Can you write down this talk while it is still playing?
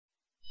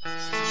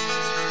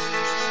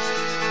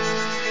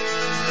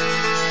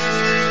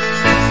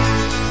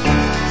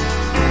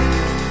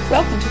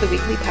the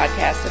weekly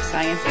podcast of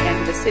Science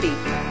and the City,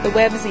 the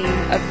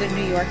webzine of the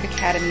New York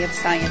Academy of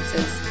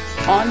Sciences,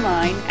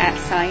 online at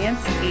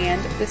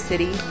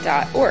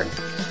scienceandthecity.org.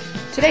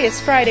 Today is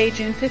Friday,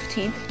 June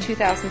 15th,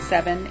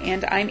 2007,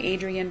 and I'm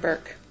Adrienne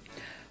Burke.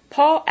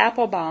 Paul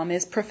Appelbaum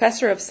is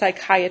professor of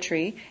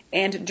psychiatry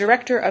and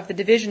director of the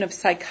Division of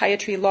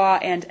Psychiatry Law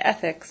and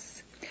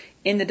Ethics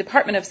in the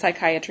Department of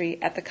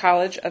Psychiatry at the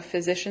College of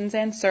Physicians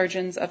and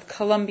Surgeons of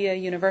Columbia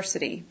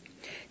University.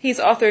 He's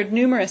authored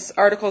numerous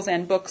articles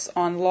and books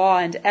on law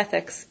and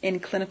ethics in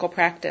clinical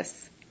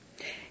practice.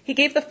 He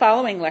gave the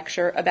following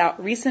lecture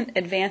about recent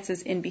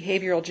advances in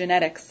behavioral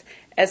genetics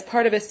as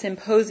part of a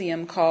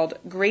symposium called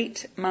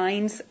Great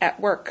Minds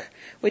at Work,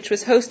 which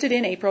was hosted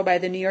in April by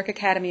the New York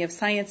Academy of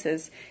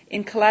Sciences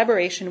in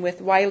collaboration with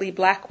Wiley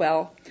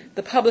Blackwell,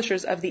 the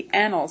publishers of the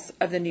Annals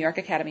of the New York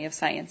Academy of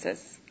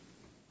Sciences.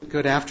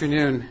 Good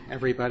afternoon,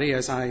 everybody.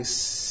 As I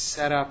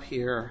set up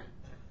here,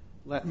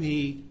 let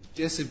me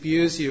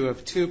disabuse you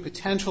of two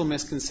potential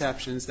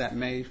misconceptions that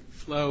may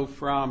flow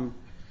from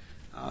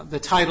the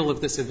title of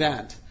this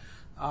event.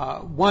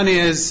 One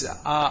is,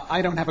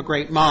 I don't have a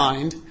great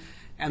mind,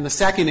 and the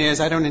second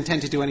is, I don't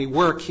intend to do any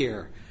work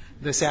here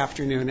this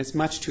afternoon. It's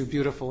much too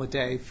beautiful a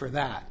day for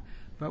that.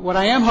 But what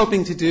I am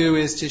hoping to do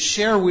is to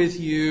share with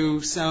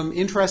you some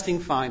interesting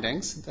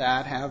findings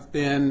that have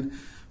been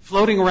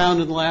floating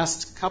around in the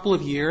last couple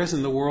of years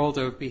in the world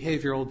of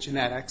behavioral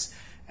genetics,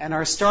 and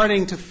are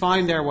starting to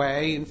find their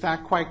way, in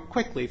fact quite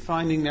quickly,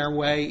 finding their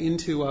way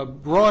into a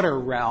broader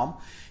realm,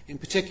 in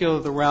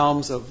particular the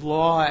realms of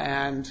law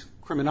and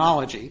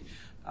criminology.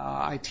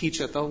 I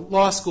teach at the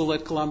law school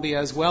at Columbia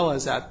as well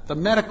as at the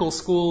medical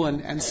school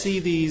and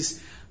see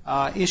these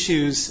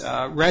issues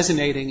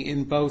resonating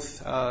in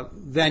both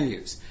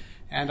venues.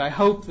 And I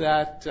hope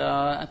that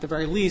at the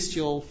very least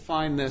you'll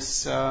find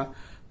this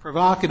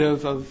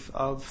provocative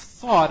of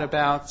thought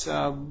about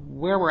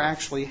where we're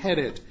actually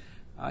headed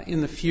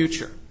in the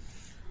future.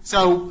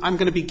 So I'm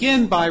going to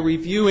begin by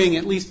reviewing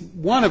at least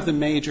one of the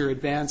major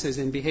advances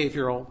in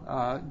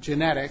behavioral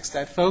genetics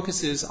that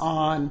focuses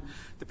on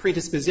the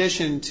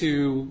predisposition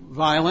to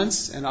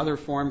violence and other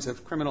forms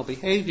of criminal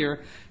behavior,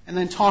 and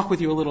then talk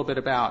with you a little bit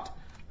about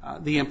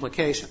the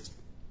implications.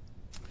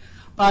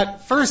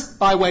 But first,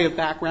 by way of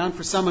background,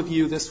 for some of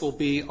you this will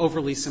be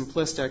overly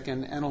simplistic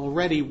and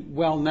already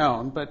well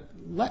known, but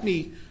let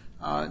me,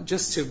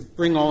 just to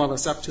bring all of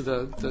us up to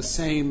the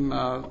same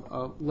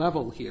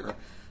level here,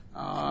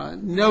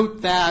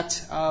 note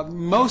that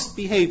most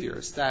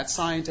behaviors that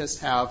scientists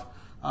have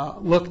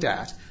looked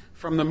at,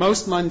 from the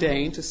most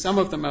mundane to some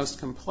of the most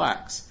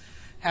complex,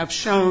 have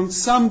shown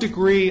some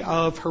degree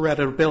of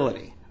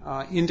hereditability,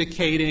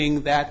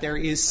 indicating that there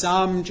is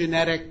some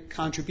genetic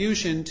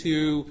contribution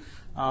to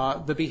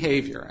the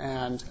behavior.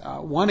 And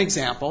one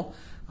example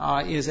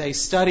is a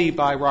study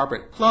by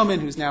Robert Plomin,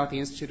 who's now at the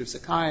Institute of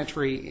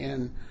Psychiatry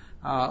in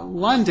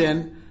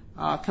London,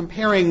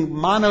 comparing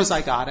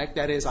monozygotic,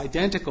 that is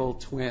identical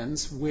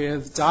twins,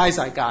 with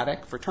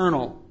dizygotic,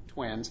 fraternal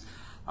twins,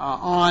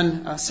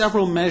 on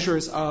several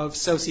measures of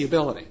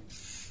sociability.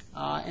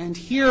 And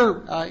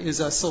here is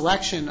a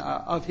selection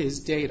of his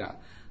data.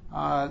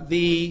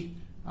 The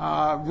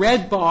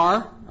red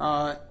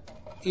bar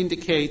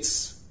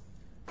indicates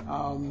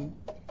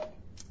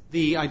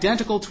the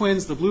identical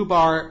twins. The blue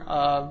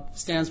bar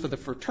stands for the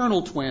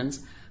fraternal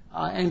twins.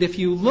 And if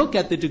you look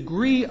at the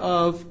degree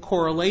of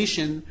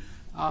correlation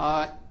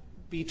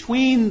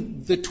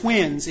between the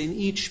twins in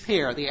each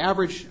pair, the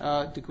average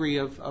degree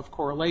of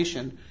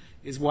correlation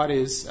is what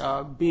is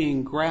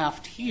being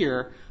graphed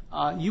here,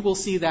 you will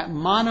see that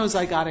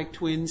monozygotic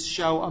twins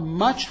show a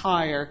much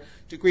higher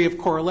degree of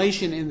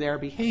correlation in their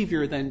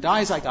behavior than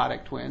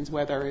dizygotic twins,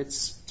 whether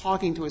it's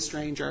talking to a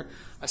stranger,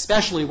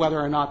 especially whether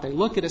or not they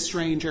look at a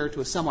stranger,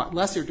 to a somewhat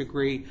lesser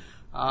degree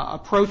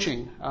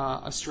approaching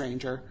a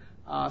stranger,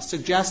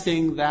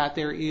 suggesting that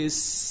there is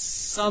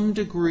some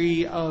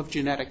degree of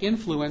genetic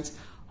influence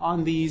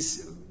on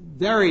these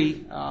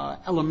very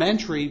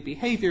elementary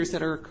behaviors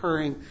that are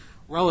occurring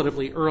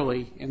relatively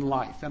early in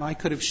life. And I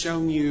could have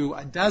shown you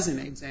a dozen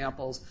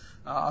examples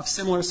of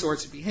similar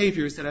sorts of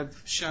behaviors that have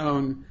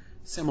shown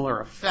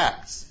similar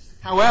effects.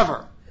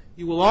 However,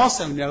 you will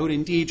also note,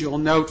 indeed you'll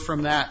note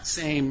from that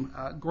same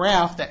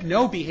graph, that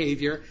no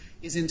behavior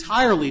is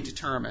entirely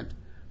determined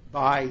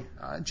by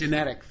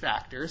genetic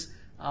factors.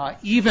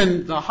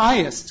 Even the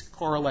highest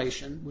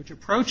correlation, which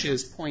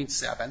approaches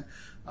 0.7,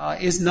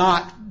 is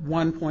not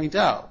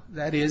 1.0.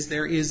 That is,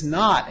 there is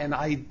not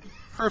a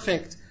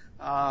perfect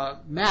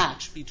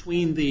match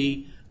between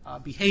the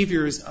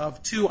behaviors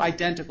of two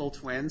identical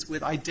twins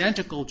with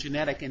identical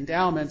genetic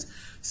endowments.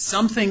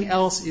 Something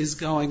else is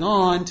going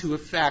on to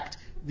affect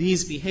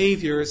these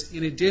behaviors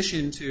in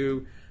addition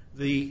to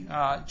the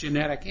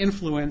genetic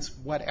influence,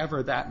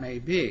 whatever that may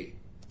be.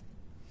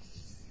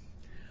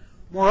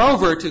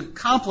 Moreover, to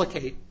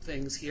complicate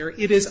things here,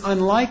 it is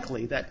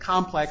unlikely that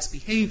complex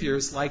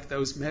behaviors like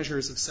those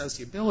measures of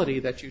sociability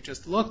that you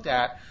just looked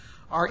at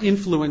are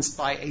influenced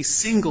by a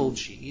single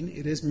gene.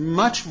 It is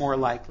much more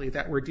likely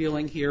that we're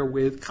dealing here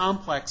with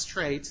complex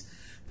traits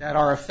that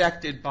are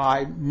affected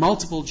by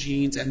multiple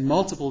genes and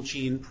multiple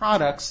gene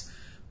products,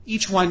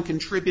 each one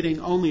contributing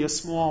only a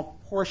small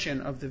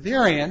portion of the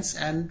variance,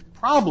 and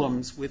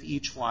problems with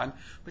each one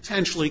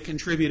potentially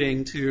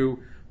contributing to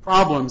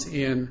problems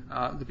in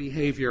the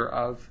behavior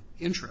of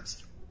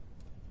interest.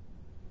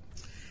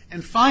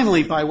 And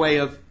finally, by way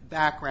of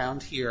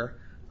background here,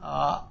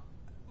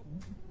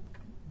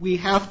 we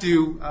have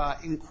to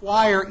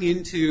inquire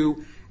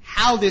into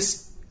how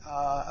this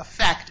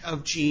effect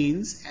of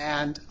genes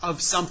and of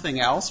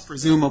something else,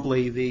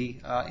 presumably the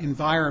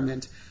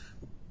environment,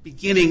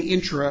 beginning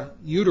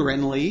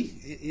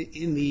intrauterинely,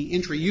 in the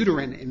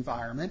intrauterine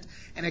environment,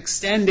 and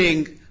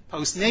extending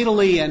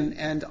postnatally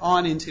and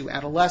on into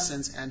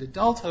adolescence and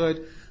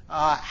adulthood,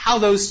 how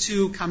those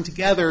two come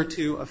together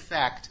to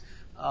affect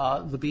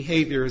the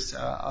behaviors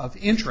of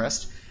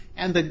interest.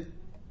 And the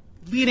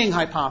leading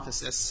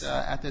hypothesis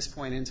at this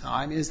point in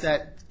time is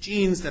that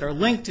genes that are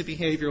linked to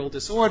behavioral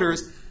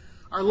disorders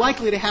are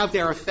likely to have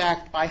their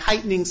effect by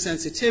heightening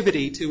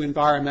sensitivity to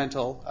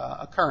environmental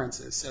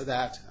occurrences, so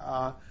that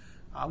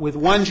with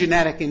one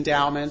genetic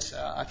endowment,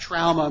 a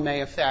trauma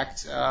may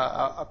affect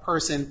a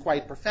person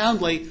quite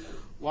profoundly,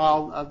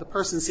 while the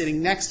person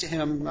sitting next to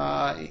him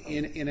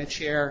in a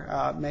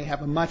chair may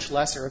have a much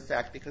lesser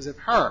effect because of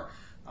her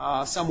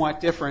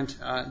somewhat different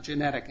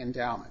genetic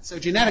endowment. So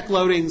genetic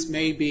loadings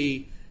may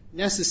be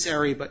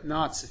necessary but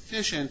not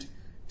sufficient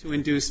to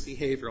induce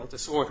behavioral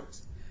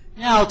disorders.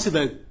 Now to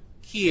the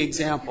key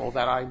example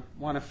that I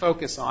want to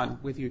focus on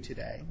with you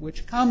today,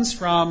 which comes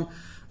from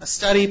a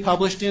study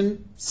published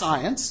in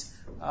Science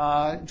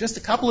just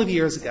a couple of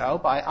years ago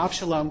by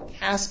Avshalom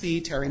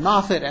Caspi, Terry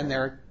Moffat, and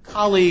their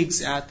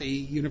colleagues at the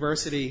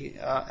University,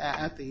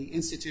 at the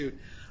Institute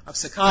of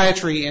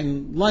Psychiatry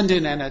in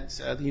London and at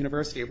the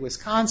University of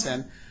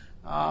Wisconsin,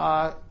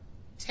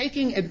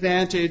 taking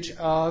advantage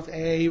of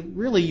a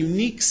really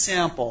unique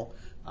sample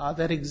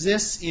that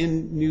exists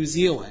in New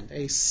Zealand,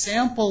 a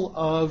sample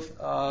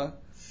of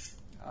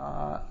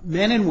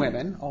men and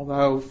women,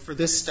 although for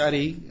this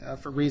study,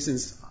 for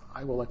reasons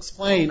I will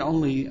explain,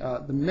 only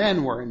the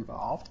men were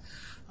involved,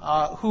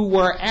 who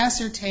were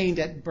ascertained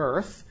at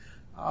birth,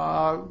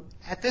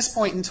 at this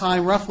point in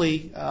time,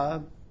 roughly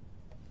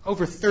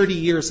over 30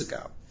 years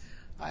ago,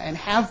 and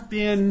have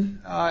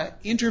been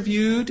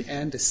interviewed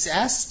and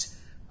assessed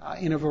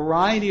in a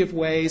variety of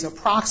ways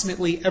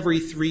approximately every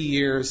 3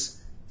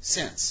 years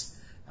since.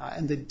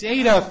 And the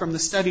data from the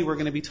study we're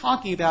going to be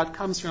talking about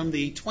comes from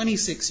the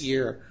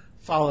 26-year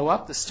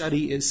follow-up. The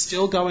study is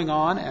still going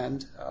on,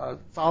 and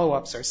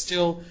follow-ups are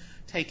still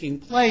taking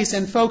place,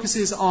 and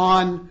focuses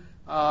on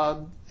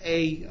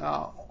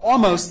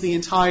almost the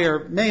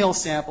entire male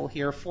sample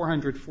here,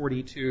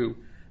 442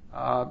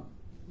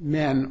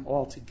 men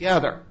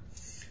altogether.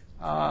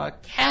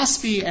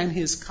 Caspi and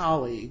his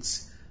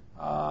colleagues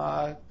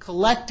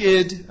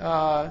collected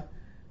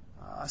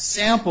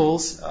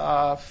samples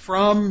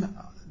from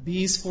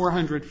these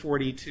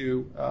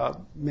 442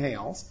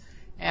 males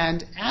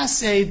and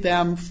assayed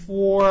them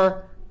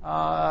for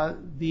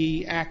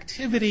the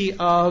activity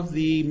of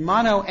the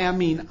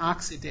monoamine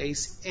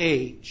oxidase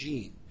A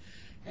gene.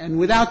 And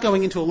without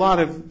going into a lot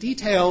of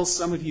details,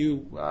 some of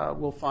you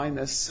will find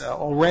this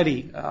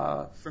already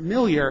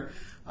familiar.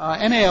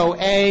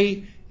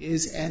 MAOA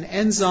is an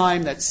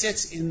enzyme that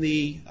sits in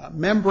the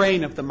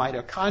membrane of the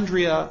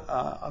mitochondria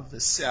of the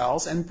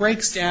cells and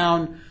breaks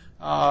down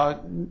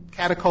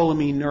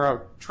catecholamine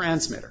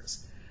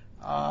neurotransmitters.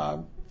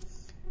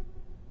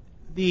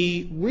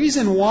 The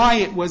reason why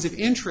it was of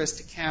interest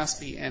to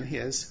Caspi and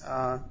his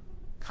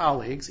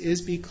colleagues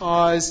is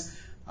because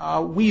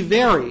we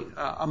vary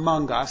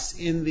among us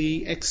in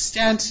the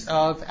extent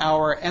of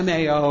our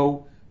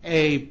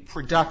MAOA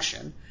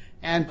production,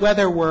 and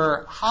whether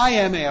we're high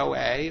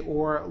MAOA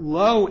or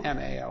low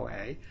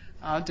MAOA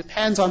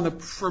depends on the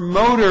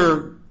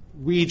promoter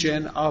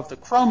region of the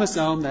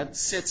chromosome that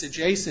sits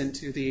adjacent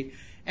to the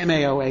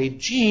MAOA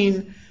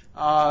gene.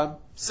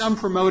 Some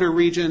promoter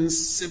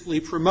regions simply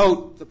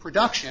promote the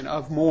production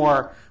of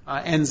more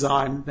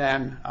enzyme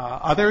than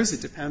others.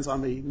 It depends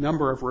on the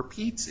number of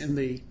repeats in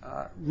the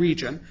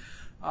region.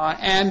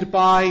 And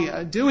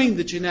by doing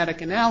the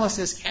genetic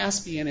analysis,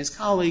 Caspi and his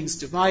colleagues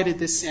divided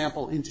this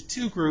sample into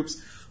two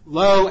groups,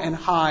 low and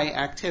high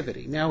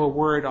activity. Now a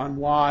word on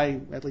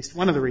why, at least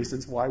one of the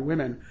reasons why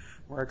women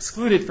were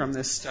excluded from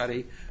this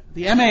study.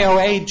 The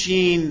MAOA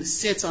gene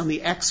sits on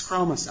the X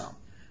chromosome.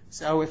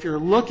 So if you're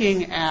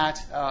looking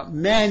at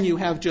men, you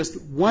have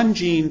just one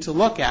gene to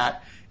look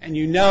at, and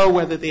you know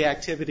whether the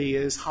activity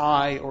is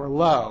high or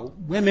low.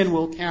 Women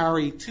will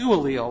carry two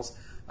alleles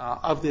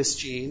of this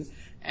gene,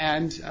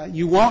 and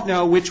you won't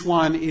know which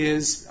one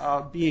is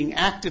being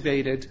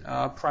activated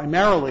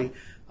primarily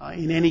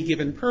in any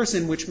given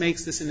person, which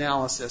makes this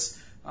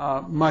analysis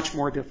much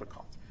more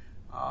difficult.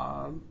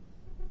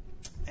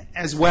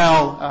 As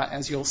well,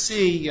 as you'll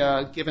see,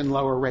 given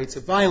lower rates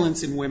of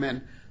violence in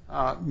women,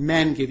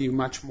 men give you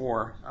much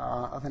more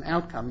of an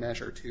outcome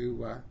measure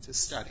to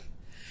study.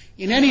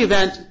 In any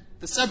event,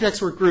 the subjects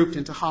were grouped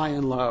into high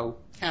and low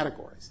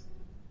categories.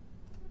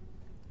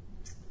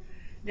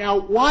 Now,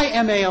 why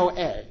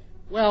MAOA?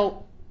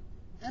 Well,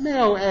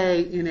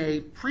 MAOA in a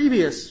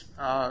previous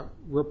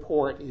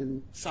report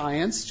in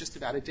Science, just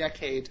about a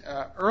decade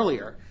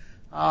earlier,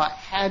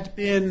 had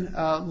been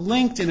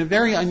linked in a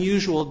very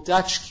unusual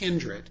Dutch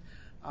kindred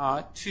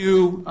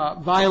to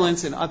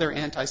violence and other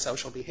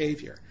antisocial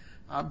behavior.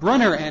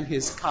 Brunner and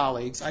his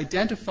colleagues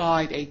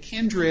identified a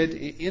kindred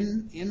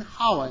in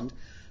Holland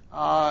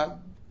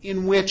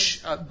in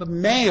which the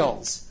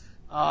males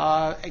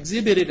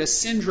exhibited a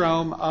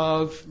syndrome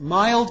of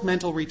mild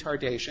mental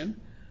retardation,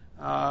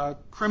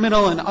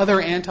 criminal and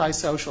other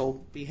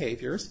antisocial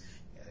behaviors,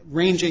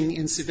 ranging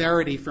in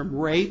severity from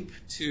rape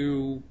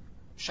to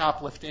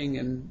shoplifting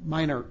and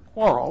minor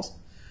quarrels,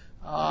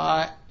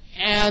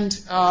 and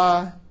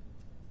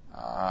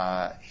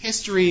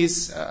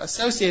histories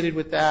associated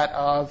with that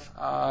of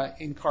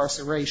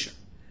incarceration.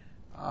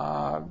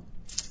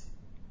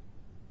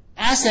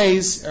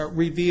 Assays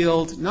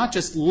revealed not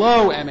just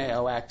low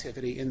MAO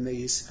activity in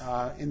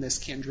this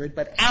kindred,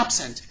 but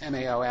absent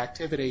MAO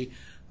activity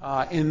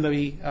in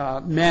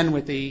the men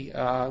with the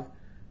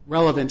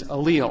relevant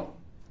allele.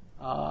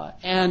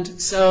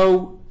 And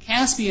so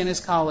Caspi and his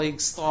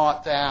colleagues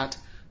thought that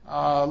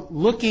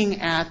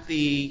looking at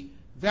the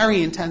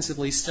very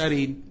intensively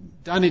studied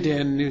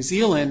Dunedin, New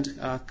Zealand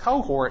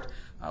cohort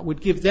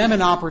would give them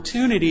an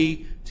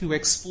opportunity to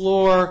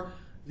explore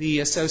the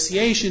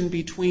association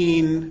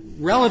between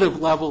relative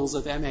levels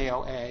of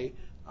MAOA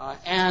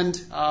and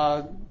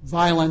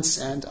violence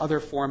and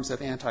other forms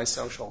of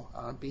antisocial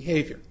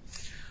behavior.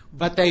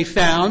 But they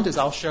found, as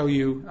I'll show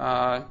you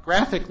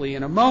graphically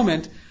in a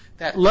moment,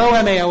 that low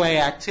MAOA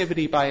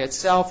activity by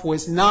itself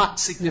was not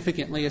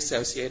significantly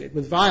associated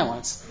with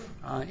violence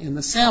in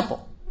the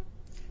sample.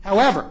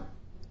 However,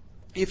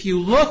 if you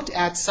looked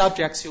at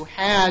subjects who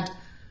had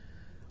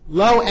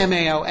low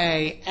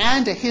MAOA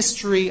and a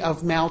history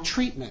of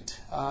maltreatment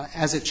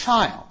as a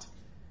child,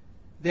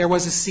 there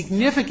was a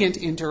significant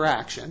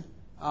interaction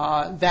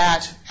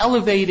that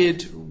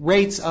elevated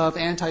rates of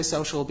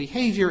antisocial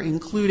behavior,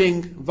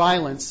 including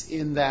violence,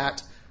 in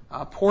that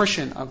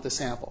portion of the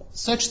sample,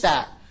 such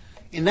that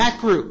in that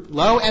group,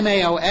 low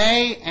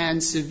MAOA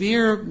and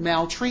severe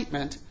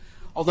maltreatment,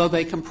 although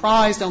they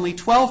comprised only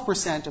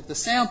 12% of the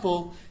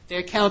sample, they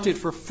accounted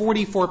for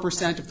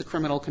 44% of the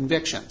criminal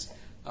convictions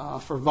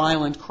for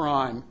violent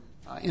crime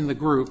in the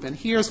group. And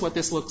here's what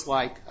this looks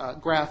like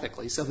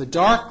graphically. So the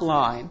dark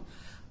line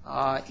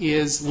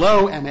is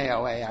low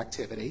MAOA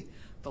activity.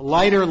 The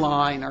lighter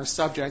line are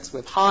subjects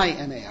with high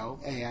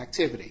MAOA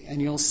activity.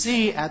 And you'll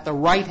see at the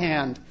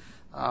right-hand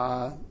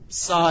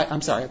side,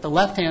 at the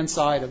left-hand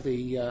side of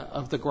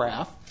the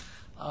graph,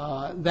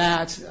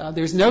 that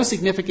there's no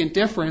significant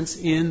difference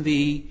in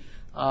the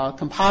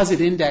composite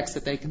index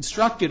that they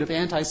constructed of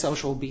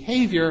antisocial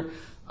behavior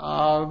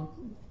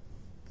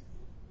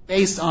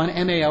based on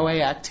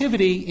MAOA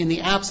activity in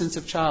the absence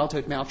of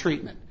childhood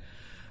maltreatment.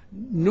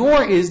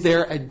 Nor is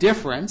there a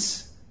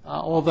difference,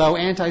 although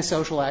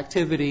antisocial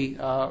activity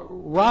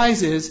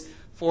rises,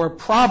 for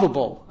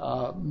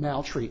probable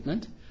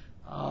maltreatment.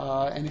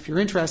 And if you're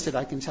interested,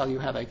 I can tell you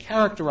how they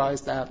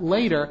characterize that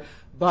later.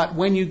 But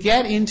when you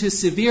get into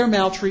severe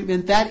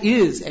maltreatment, that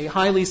is a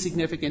highly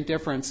significant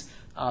difference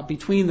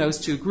between those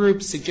two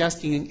groups,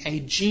 suggesting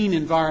a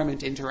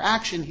gene-environment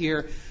interaction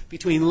here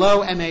between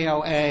low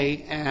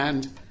MAOA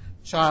and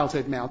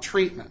childhood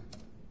maltreatment.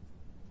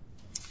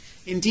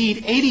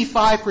 Indeed,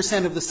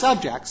 85% of the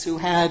subjects who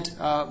had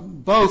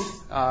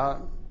both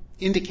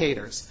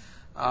indicators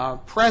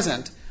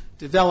present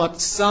developed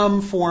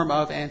some form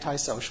of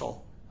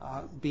antisocial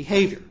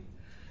behavior.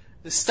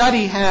 The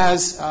study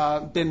has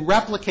been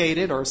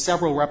replicated, or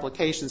several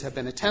replications have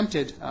been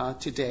attempted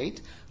to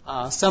date.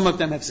 Some of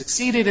them have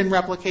succeeded in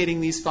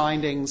replicating these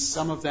findings.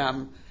 Some of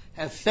them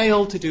have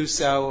failed to do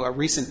so. A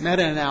recent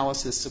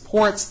meta-analysis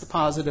supports the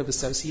positive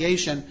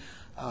association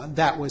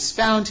that was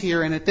found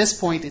here, and at this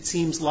point it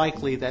seems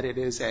likely that it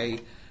is a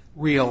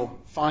real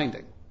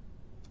finding.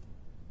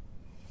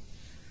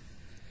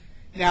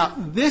 Now,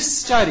 this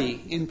study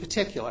in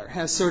particular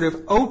has sort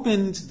of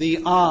opened the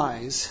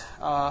eyes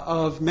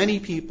of many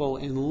people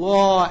in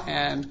law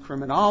and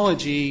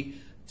criminology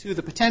to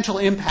the potential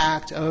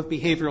impact of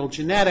behavioral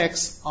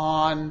genetics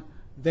on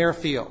their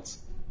fields.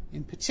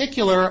 In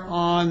particular,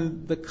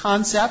 on the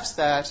concepts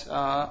that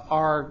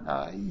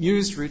are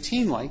used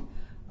routinely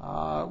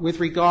with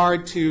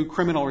regard to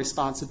criminal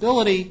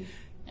responsibility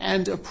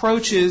and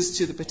approaches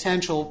to the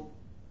potential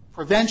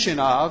prevention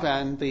of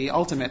and the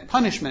ultimate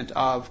punishment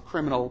of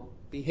criminal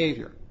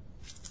behavior.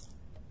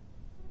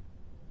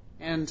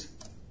 And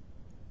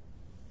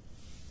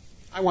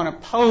I want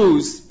to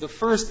pose the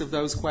first of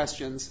those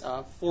questions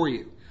for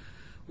you,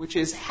 which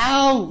is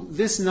how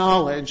this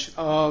knowledge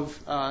of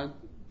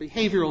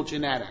behavioral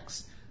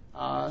genetics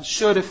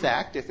should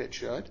affect, if it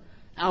should,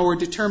 our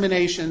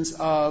determinations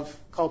of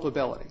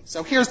culpability.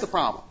 So here's the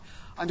problem.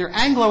 Under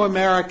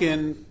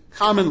Anglo-American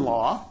common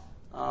law,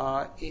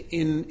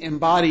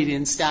 embodied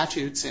in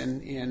statutes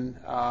in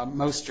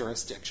most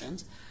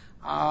jurisdictions,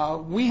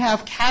 we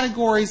have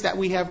categories that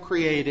we have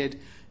created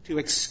to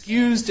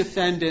excuse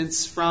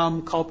defendants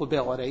from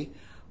culpability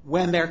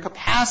when their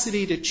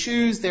capacity to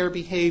choose their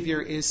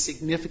behavior is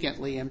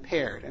significantly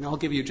impaired. And I'll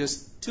give you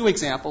just two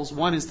examples.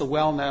 One is the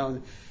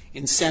well-known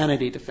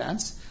insanity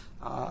defense,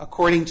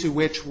 according to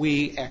which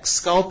we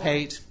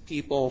exculpate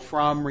people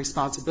from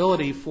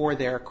responsibility for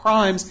their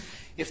crimes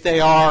if they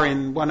are,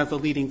 in one of the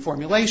leading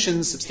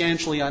formulations,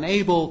 substantially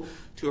unable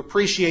to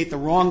appreciate the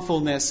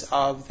wrongfulness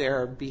of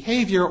their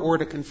behavior or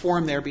to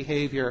conform their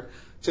behavior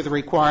to the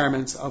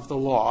requirements of the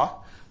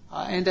law.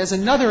 And as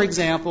another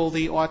example,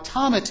 the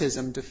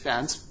automatism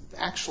defense,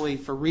 actually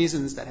for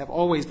reasons that have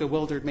always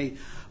bewildered me,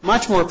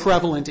 much more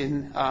prevalent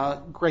in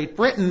Great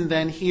Britain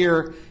than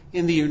here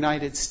in the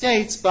United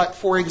States, but,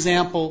 for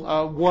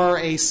example, were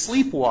a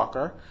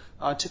sleepwalker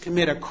to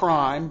commit a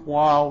crime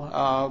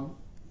while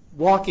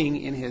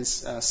walking in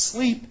his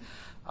sleep,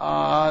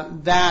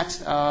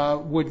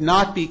 that would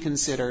not be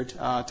considered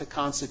to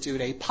constitute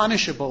a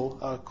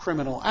punishable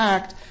criminal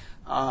act.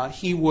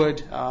 He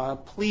would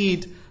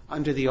plead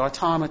under the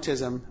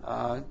automatism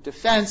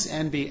defense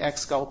and be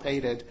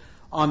exculpated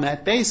on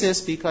that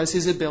basis because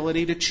his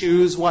ability to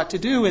choose what to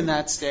do in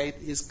that state,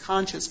 his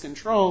conscious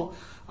control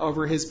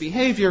over his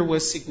behavior,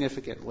 was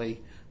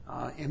significantly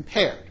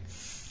impaired.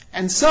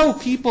 And so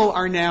people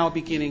are now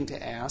beginning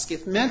to ask,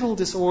 if mental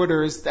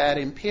disorders that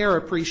impair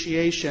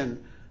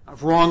appreciation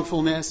of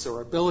wrongfulness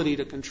or ability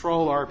to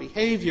control our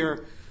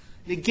behavior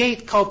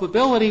negate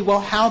culpability,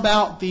 well, how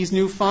about these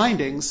new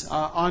findings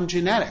on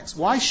genetics?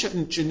 Why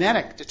shouldn't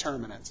genetic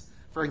determinants,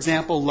 for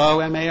example, low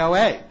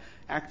MAOA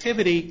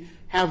activity,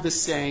 have the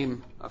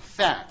same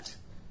effect?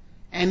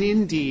 And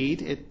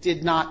indeed, it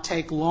did not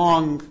take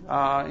long,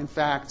 in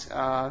fact,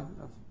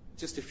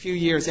 just a few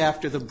years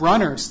after the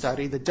Brunner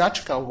study, the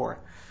Dutch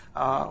cohort,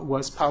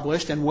 was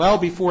published, and well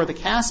before the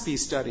Caspi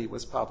study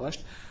was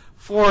published,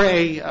 for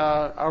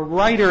a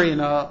writer in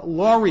a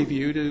law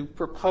review to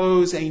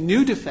propose a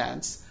new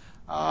defense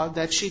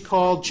that she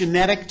called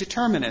genetic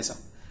determinism,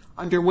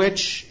 under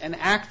which an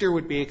actor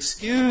would be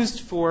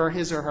excused for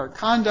his or her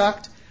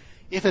conduct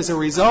if, as a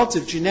result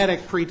of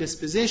genetic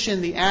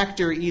predisposition, the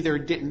actor either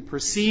didn't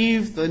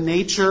perceive the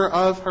nature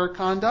of her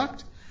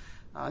conduct,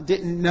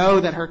 didn't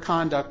know that her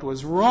conduct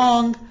was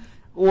wrong,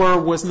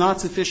 or was not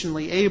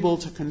sufficiently able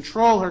to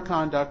control her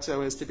conduct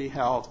so as to be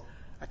held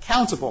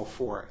accountable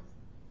for it.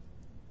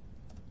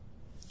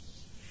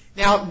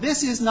 Now,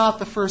 this is not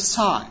the first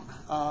time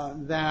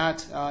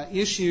that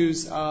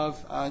issues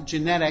of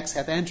genetics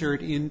have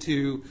entered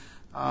into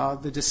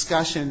the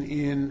discussion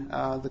in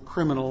the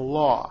criminal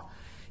law.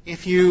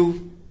 If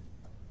you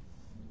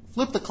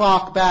flip the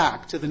clock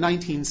back to the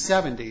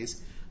 1970s,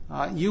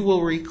 you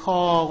will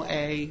recall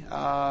a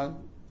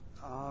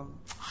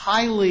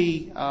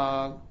highly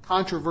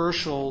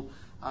controversial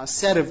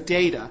set of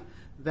data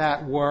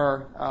that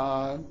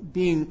were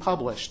being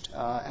published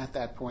at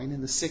that point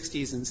in the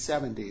 60s and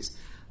 70s,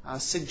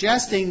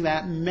 suggesting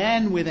that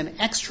men with an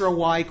extra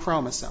Y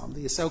chromosome,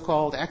 the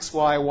so-called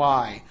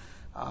XYY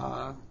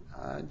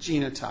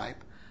genotype,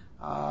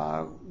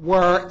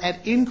 were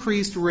at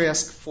increased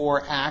risk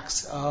for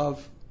acts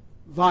of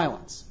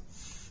violence.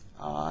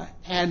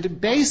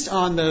 And based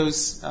on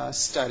those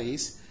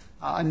studies,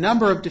 a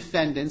number of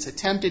defendants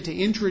attempted to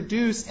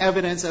introduce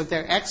evidence of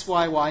their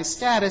XYY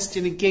status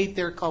to negate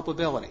their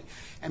culpability.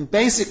 And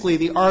basically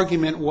the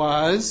argument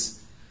was,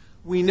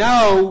 we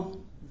know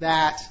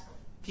that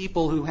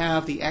people who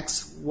have the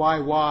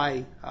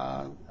XYY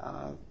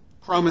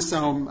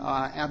chromosome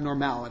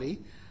abnormality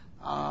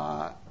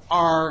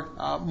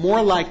are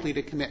more likely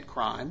to commit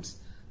crimes.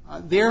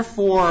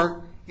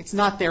 Therefore, it's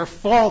not their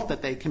fault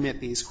that they commit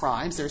these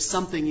crimes. There's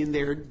something in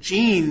their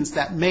genes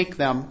that make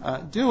them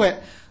do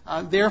it.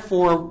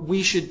 Therefore,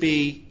 we should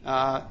be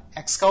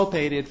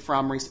exculpated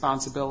from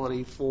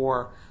responsibility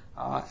for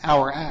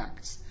our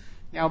acts.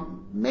 Now,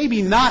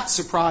 maybe not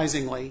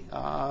surprisingly,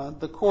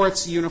 the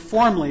courts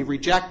uniformly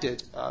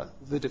rejected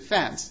the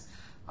defense.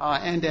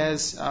 And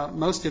as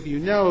most of you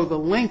know, the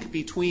link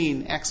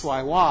between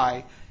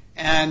XYY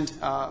and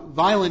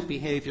violent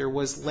behavior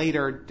was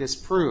later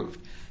disproved.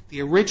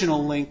 The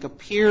original link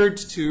appeared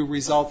to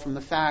result from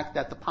the fact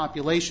that the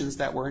populations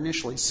that were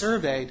initially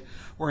surveyed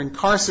were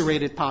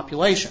incarcerated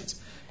populations.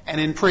 And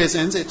in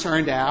prisons, it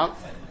turned out,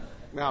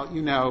 well,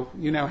 you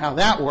know how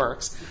that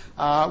works.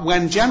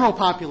 When general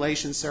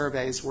population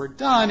surveys were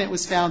done, it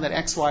was found that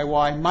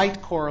XYY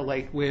might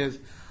correlate with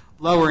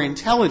lower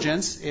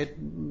intelligence.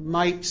 It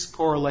might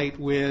correlate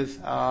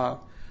with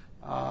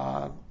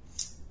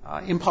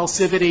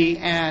impulsivity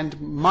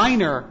and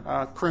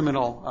minor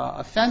criminal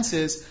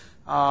offenses,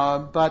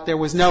 but there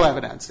was no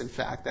evidence, in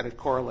fact, that it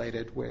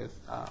correlated with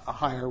a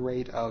higher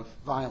rate of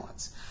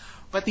violence.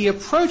 But the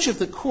approach of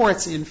the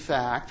courts, in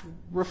fact,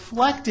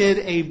 reflected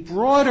a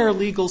broader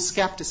legal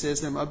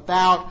skepticism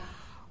about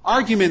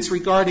arguments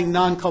regarding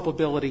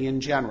non-culpability in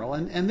general.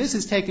 And this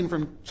is taken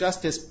from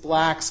Justice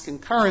Black's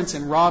concurrence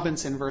in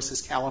Robinson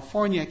versus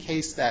California, a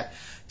case that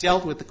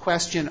dealt with the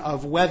question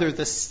of whether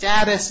the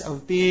status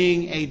of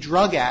being a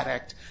drug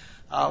addict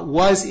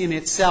was in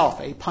itself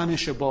a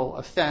punishable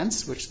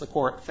offense, which the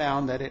court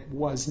found that it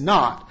was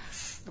not.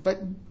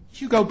 But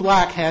Hugo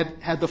Black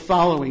had the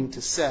following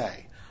to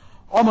say.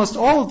 almost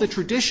all of the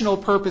traditional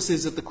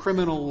purposes of the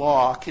criminal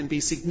law can be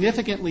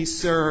significantly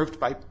served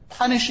by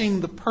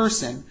punishing the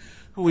person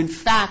who in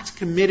fact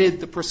committed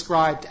the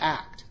prescribed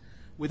act,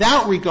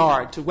 without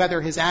regard to whether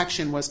his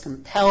action was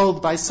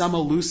compelled by some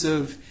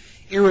elusive,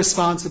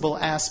 irresponsible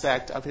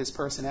aspect of his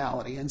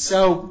personality. And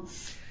so,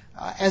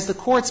 as the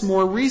courts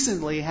more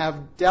recently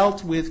have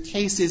dealt with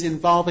cases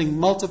involving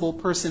multiple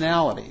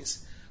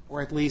personalities,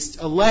 or at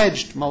least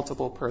alleged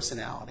multiple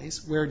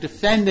personalities, where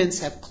defendants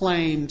have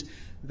claimed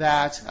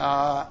that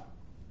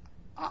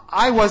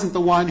I wasn't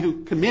the one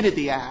who committed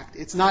the act,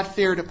 it's not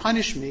fair to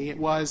punish me, it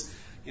was,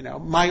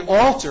 my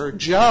alter,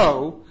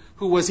 Joe,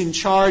 who was in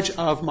charge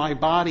of my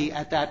body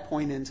at that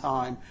point in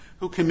time,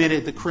 who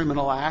committed the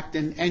criminal act,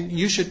 and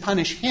you should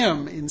punish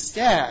him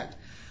instead.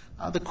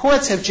 The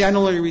courts have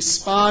generally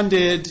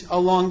responded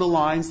along the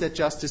lines that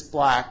Justice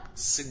Black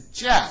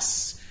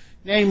suggests,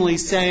 namely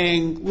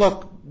saying,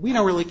 look, we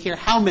don't really care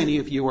how many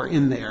of you are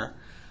in there.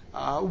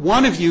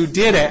 One of you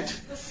did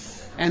it,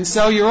 and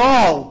so you're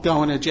all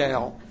going to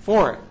jail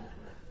for it.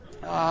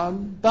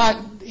 But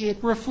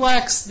it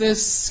reflects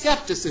this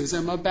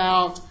skepticism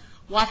about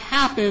what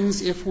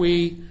happens if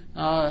we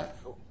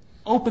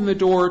open the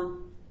door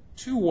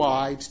too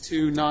wide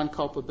to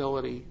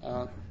non-culpability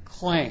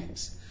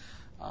claims.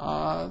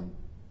 The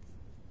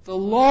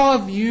law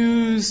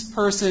views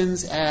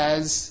persons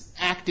as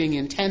acting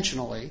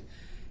intentionally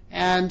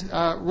and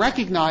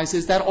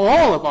recognizes that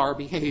all of our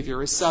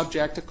behavior is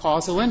subject to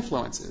causal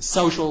influences,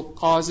 social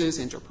causes,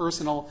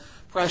 interpersonal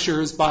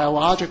pressures,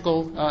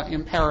 biological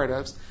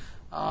imperatives.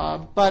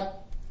 But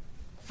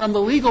from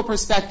the legal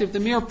perspective, the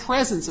mere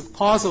presence of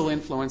causal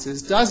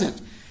influences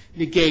doesn't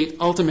negate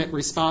ultimate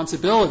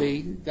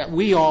responsibility that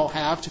we all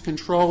have to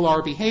control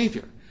our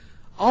behavior.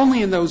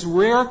 Only in those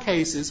rare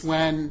cases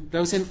when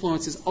those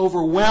influences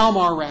overwhelm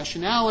our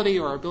rationality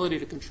or our ability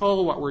to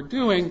control what we're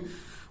doing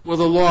will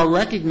the law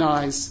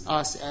recognize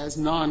us as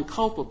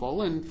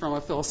non-culpable. And from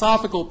a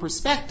philosophical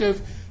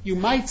perspective, you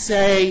might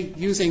say,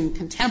 using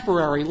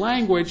contemporary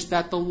language,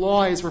 that the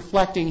law is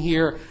reflecting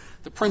here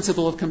the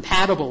principle of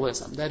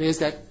compatibilism. That is,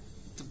 that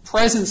the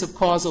presence of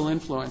causal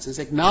influences,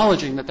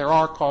 acknowledging that there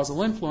are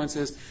causal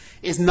influences,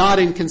 is not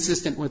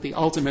inconsistent with the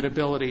ultimate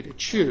ability to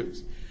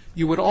choose.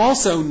 You would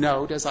also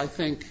note, as I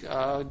think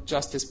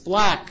Justice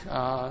Black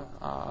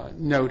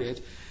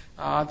noted,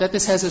 that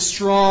this has a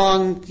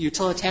strong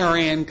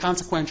utilitarian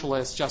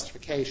consequentialist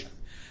justification,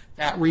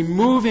 that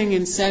removing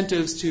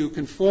incentives to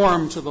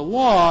conform to the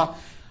law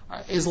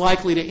is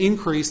likely to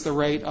increase the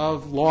rate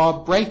of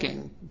law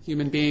breaking,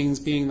 human beings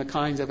being the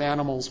kinds of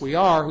animals we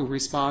are who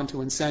respond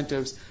to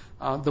incentives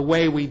the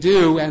way we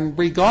do, and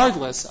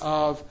regardless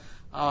of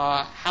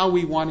how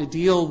we want to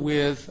deal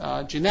with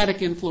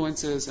genetic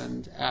influences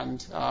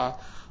and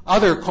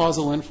other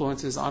causal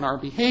influences on our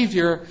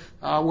behavior,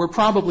 we're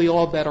probably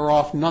all better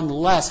off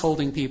nonetheless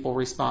holding people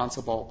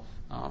responsible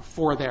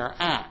for their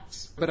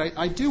acts. But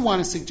I do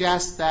want to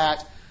suggest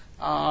that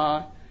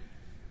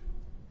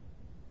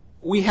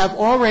we have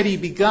already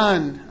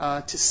begun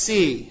to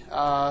see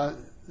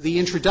the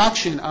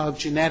introduction of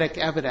genetic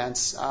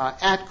evidence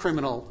at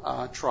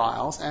criminal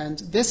trials, and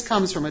this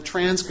comes from a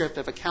transcript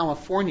of a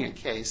California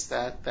case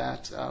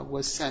that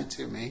was sent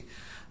to me,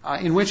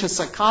 in which a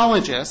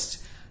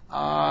psychologist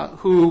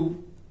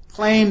who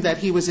claimed that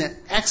he was an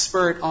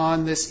expert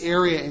on this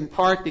area in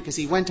part because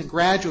he went to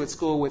graduate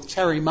school with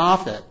Terry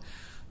Moffat,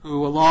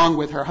 who, along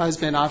with her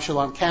husband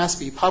Avshalom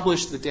Caspi,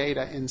 published the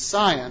data in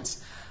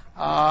Science,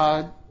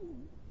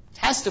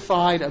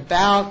 testified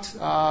about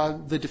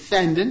the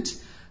defendant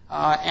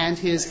and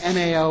his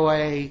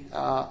MAOA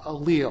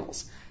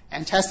alleles,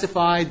 and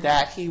testified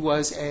that he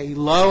was a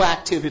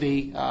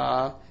low-activity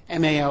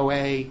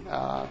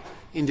MAOA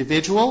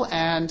individual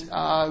and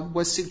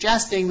was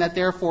suggesting that,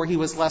 therefore, he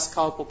was less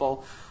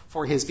culpable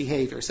for his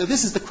behavior. So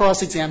this is the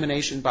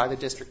cross-examination by the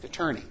district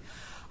attorney.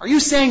 Are you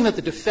saying that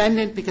the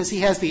defendant, because he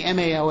has the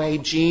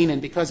MAOA gene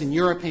and because, in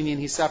your opinion,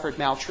 he suffered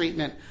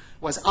maltreatment,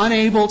 was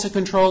unable to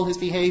control his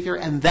behavior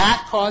and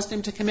that caused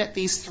him to commit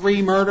these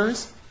 3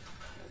 murders?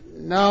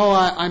 No,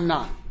 I'm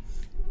not.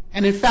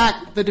 And in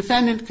fact, the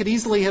defendant could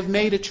easily have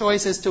made a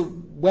choice as to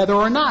whether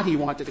or not he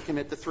wanted to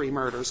commit the 3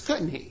 murders,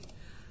 couldn't he?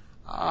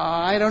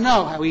 I don't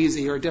know how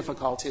easy or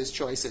difficult his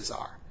choices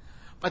are.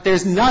 But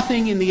there's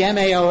nothing in the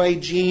MAOA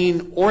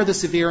gene or the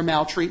severe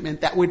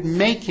maltreatment that would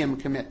make him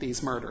commit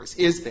these murders,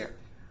 is there?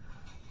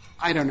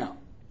 I don't know.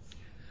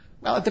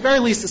 Well, at the very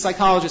least, the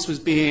psychologist was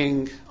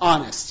being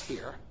honest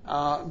here,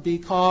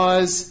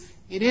 because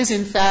it is,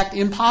 in fact,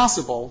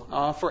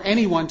 impossible for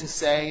anyone to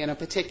say in a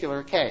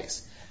particular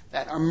case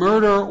that a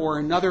murder or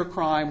another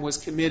crime was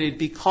committed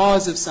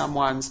because of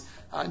someone's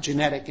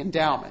genetic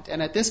endowment.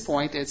 And at this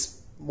point, it's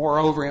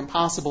moreover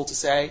impossible to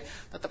say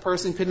that the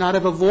person could not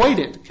have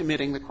avoided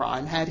committing the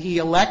crime had he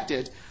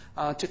elected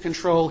to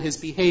control his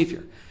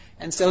behavior.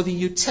 And so the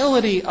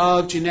utility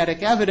of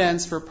genetic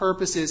evidence for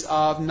purposes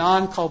of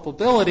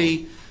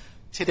non-culpability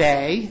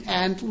today,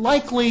 and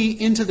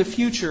likely into the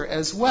future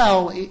as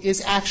well,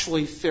 is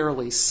actually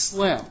fairly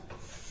slim.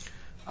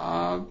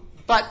 But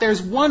But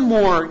there's one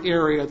more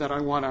area that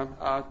I want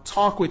to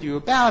talk with you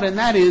about, and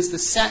that is the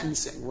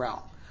sentencing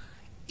realm.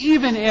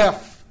 Even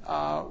if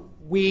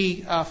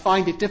we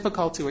find it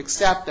difficult to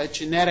accept that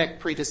genetic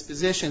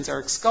predispositions are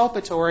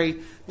exculpatory,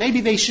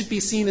 maybe they should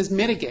be seen as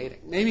mitigating.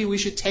 Maybe we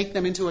should take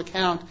them into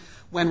account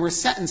when we're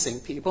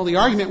sentencing people. The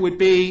argument would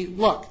be,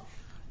 look,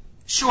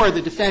 sure,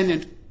 the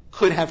defendant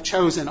could have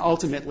chosen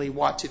ultimately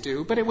what to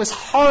do, but it was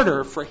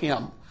harder for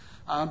him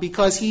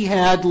because he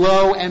had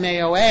low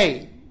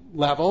MAOA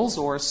levels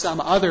or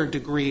some other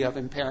degree of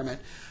impairment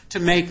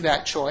to make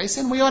that choice,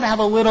 and we ought to have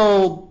a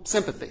little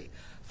sympathy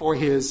for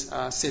his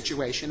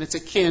situation. It's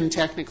akin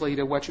technically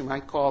to what you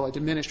might call a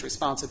diminished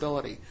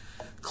responsibility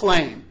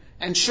claim.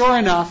 And sure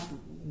enough,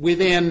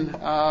 within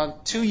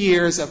 2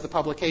 years of the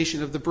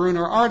publication of the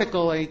Bruner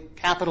article, a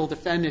capital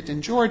defendant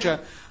in Georgia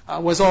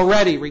was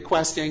already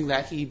requesting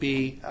that he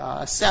be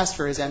assessed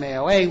for his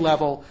MAOA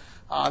level.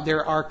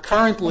 There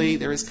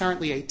is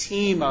currently a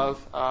team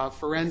of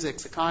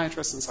forensic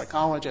psychiatrists and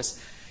psychologists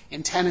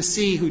in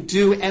Tennessee who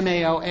do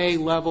MAOA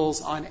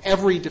levels on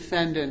every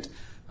defendant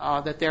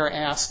that they're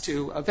asked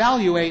to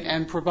evaluate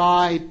and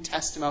provide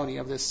testimony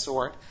of this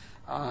sort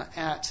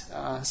at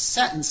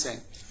sentencing.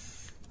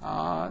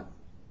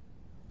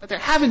 But there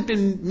haven't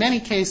been many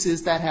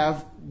cases that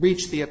have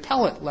reached the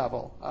appellate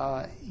level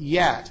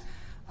yet.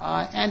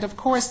 And of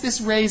course,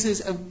 this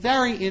raises a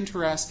very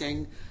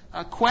interesting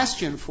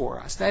question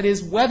for us. That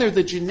is, whether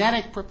the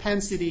genetic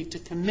propensity to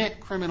commit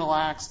criminal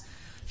acts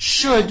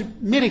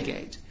should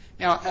mitigate.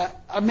 Now,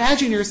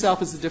 imagine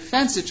yourself as a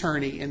defense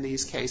attorney in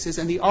these cases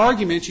and the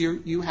argument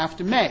you have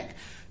to make.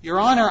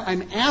 Your Honor,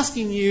 I'm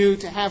asking you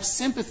to have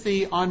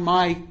sympathy on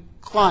my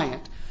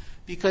client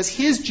because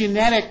his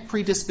genetic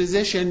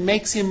predisposition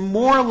makes him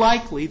more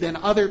likely than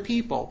other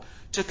people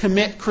to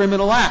commit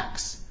criminal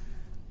acts,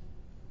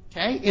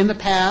 okay, in the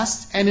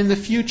past and in the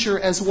future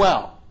as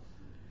well.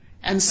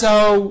 And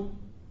so,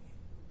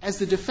 as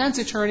the defense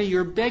attorney,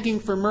 you're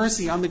begging for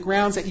mercy on the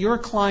grounds that your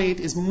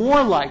client is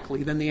more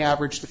likely than the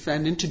average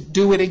defendant to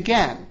do it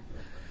again.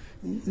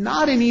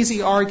 Not an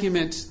easy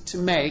argument to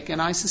make,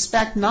 and I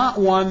suspect not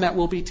one that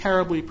will be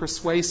terribly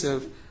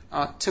persuasive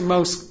to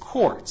most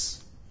courts.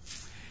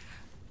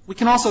 We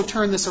can also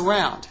turn this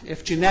around.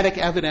 If genetic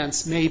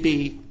evidence may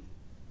be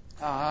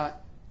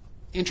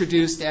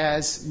introduced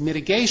as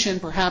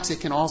mitigation, perhaps it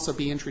can also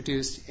be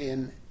introduced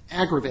in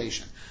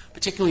aggravation,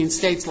 particularly in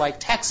states like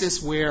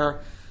Texas,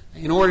 where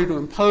in order to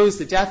impose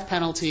the death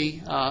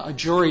penalty, a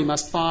jury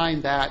must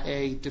find that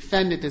a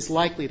defendant is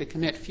likely to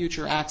commit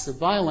future acts of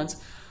violence.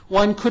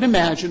 One could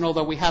imagine,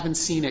 although we haven't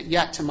seen it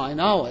yet to my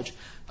knowledge,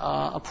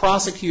 a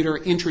prosecutor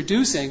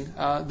introducing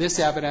this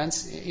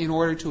evidence in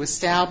order to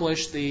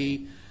establish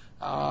the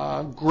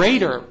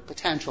greater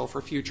potential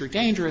for future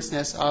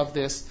dangerousness of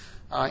this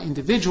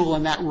individual,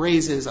 and that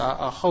raises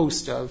a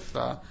host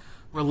of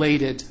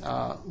related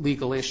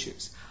legal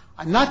issues.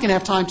 I'm not going to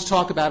have time to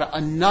talk about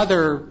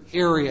another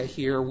area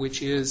here,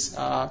 which is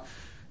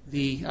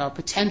the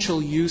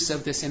potential use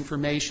of this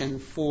information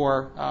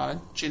for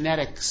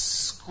genetic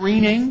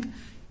screening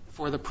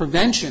for the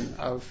prevention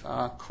of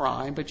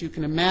crime, but you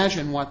can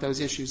imagine what those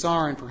issues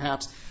are, and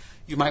perhaps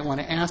you might want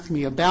to ask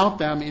me about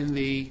them in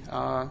the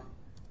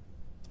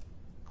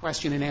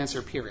question and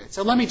answer period.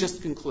 So let me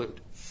just conclude.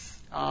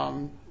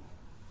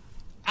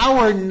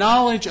 Our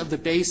knowledge of the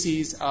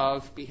bases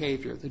of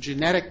behavior, the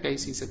genetic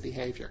bases of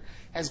behavior,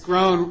 has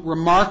grown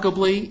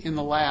remarkably in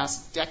the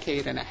last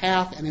decade and a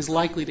half and is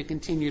likely to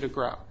continue to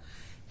grow.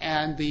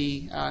 And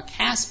the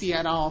Caspi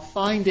et al.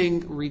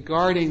 Finding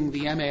regarding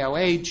the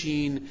MAOA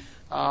gene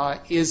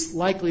is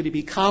likely to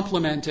be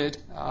complemented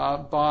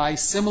by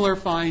similar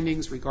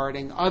findings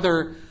regarding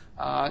other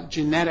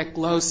genetic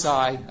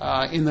loci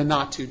in the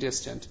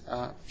not-too-distant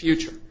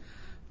future.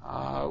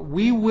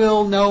 We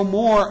will know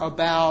more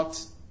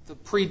about the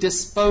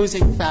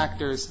predisposing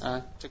factors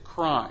to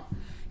crime.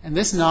 And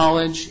this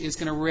knowledge is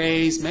going to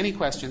raise many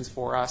questions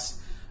for us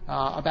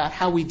about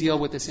how we deal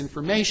with this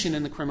information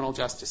in the criminal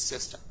justice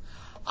system.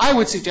 I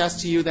would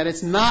suggest to you that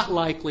it's not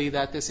likely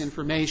that this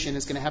information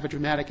is going to have a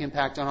dramatic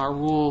impact on our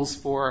rules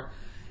for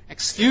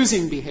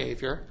excusing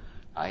behavior.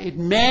 It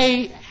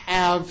may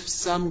have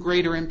some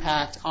greater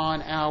impact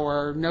on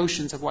our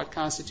notions of what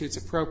constitutes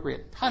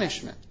appropriate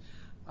punishment.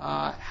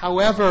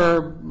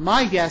 However,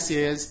 my guess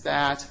is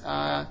that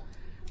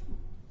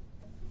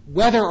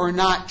whether or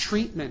not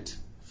treatment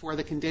for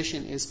the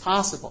condition is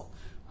possible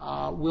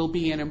will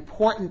be an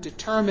important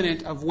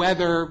determinant of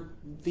whether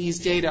these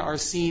data are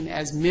seen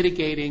as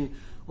mitigating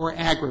or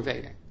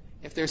aggravating.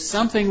 If there's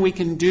something we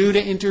can do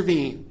to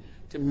intervene,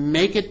 to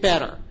make it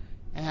better,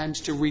 and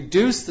to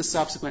reduce the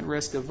subsequent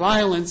risk of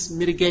violence,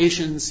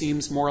 mitigation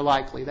seems more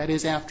likely. That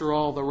is, after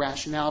all, the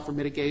rationale for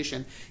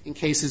mitigation in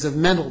cases of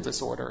mental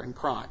disorder and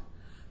crime.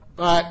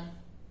 But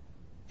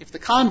if the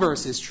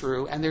converse is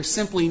true, and there's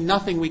simply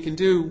nothing we can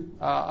do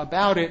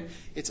about it,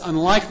 it's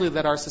unlikely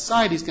that our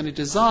society is going to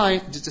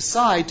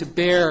decide to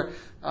bear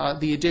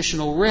the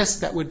additional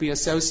risk that would be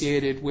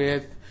associated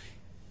with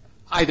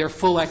either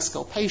full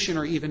exculpation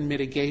or even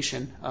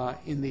mitigation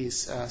in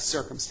these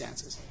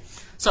circumstances.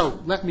 So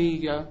let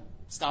me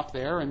stop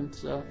there and,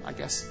 I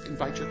guess,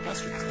 invite your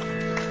questions.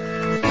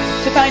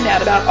 To find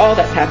out about all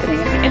that's happening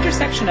at the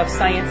intersection of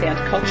science and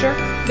culture,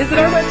 visit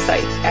our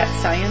website at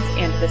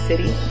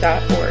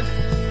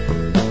scienceandthecity.org.